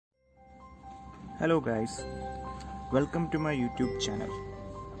Hello guys, welcome to my YouTube channel.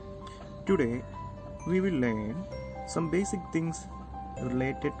 Today we will learn some basic things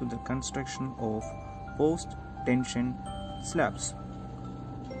related to the construction of post-tension slabs.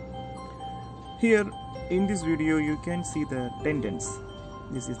 Here in this video you can see the tendons.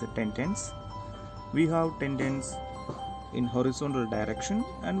 This is the tendons. We have tendons in horizontal direction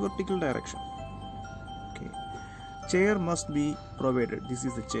and vertical direction. Okay. Chair must be provided. This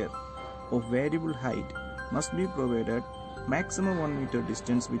is the chair of variable height must be provided maximum 1 meter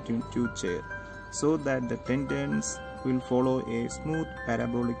distance between two chairs so that the tendons will follow a smooth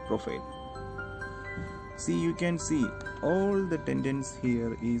parabolic profile. See, you can see all the tendons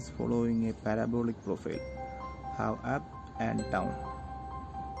here is following a parabolic profile, have up and down.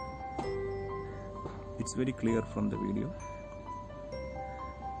 It's very clear from the video.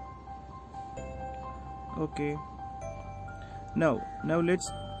 Okay, now let's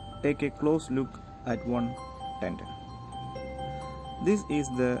take a close look at one tendon. This is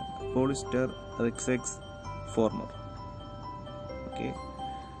the polyester rexex former. Okay.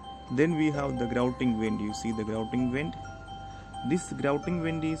 Then we have the grouting vent. You see the grouting vent. This grouting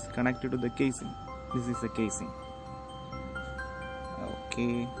vent is connected to the casing. This is the casing.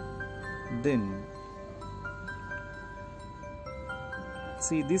 Okay. Then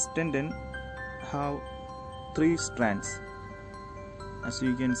see, this tendon have 3 strands. As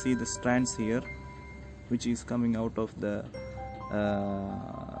you can see the strands here, which is coming out of the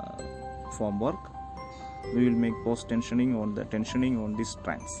formwork. We will make post tensioning on the tensioning on these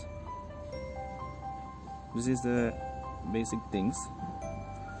strands. This is the basic things.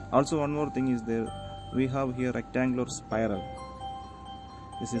 Also, one more thing is there. We have here rectangular spiral.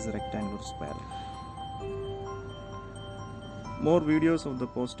 This is a rectangular spiral. More videos of the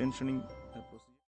post tensioning